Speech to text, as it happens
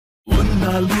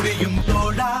உன்னால் முடியும்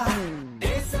தோழா.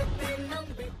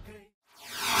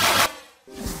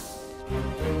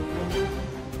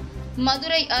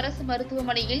 மதுரை அரசு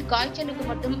மருத்துவமனையில் காய்ச்சலுக்கு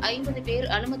மட்டும் 50 பேர்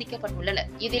அனுமதிக்கப்பட்டுள்ளனர்.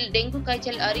 இதில் டெங்கு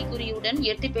காய்ச்சல் அறிகுறியுடன்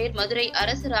 8 பேர் மதுரை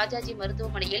அரசு ராஜாஜி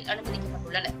மருத்துவமனையில்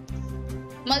அனுமதிக்கப்பட்டுள்ளனர்.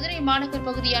 மதுரை மாநகர்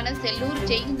பகுதியான செல்லூர்,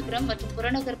 ஜெய்ஹிந்துபுரம் மற்றும்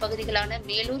புறநகர் பகுதிகளான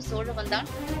மேலூர், சோழவந்தான்,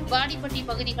 வாடிப்பட்டி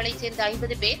பகுதிகளைச் சேர்ந்த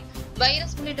 50 பேர்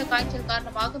வைரஸ் உள்ளிட்ட காய்ச்சல்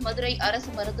காரணமாக மதுரை அரசு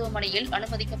மருத்துவமனையில்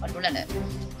அனுமதிக்கப்பட்டுள்ளனர்.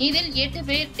 இதில் 8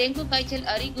 பேர் டெங்கு காய்ச்சல்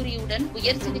அறிகுறியுடன்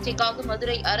உயர் சிகிச்சைக்காக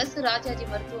மதுரை அரசு ராஜாஜி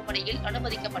மருத்துவமனையில்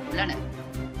அனுமதிக்கப்பட்டுள்ளனர்.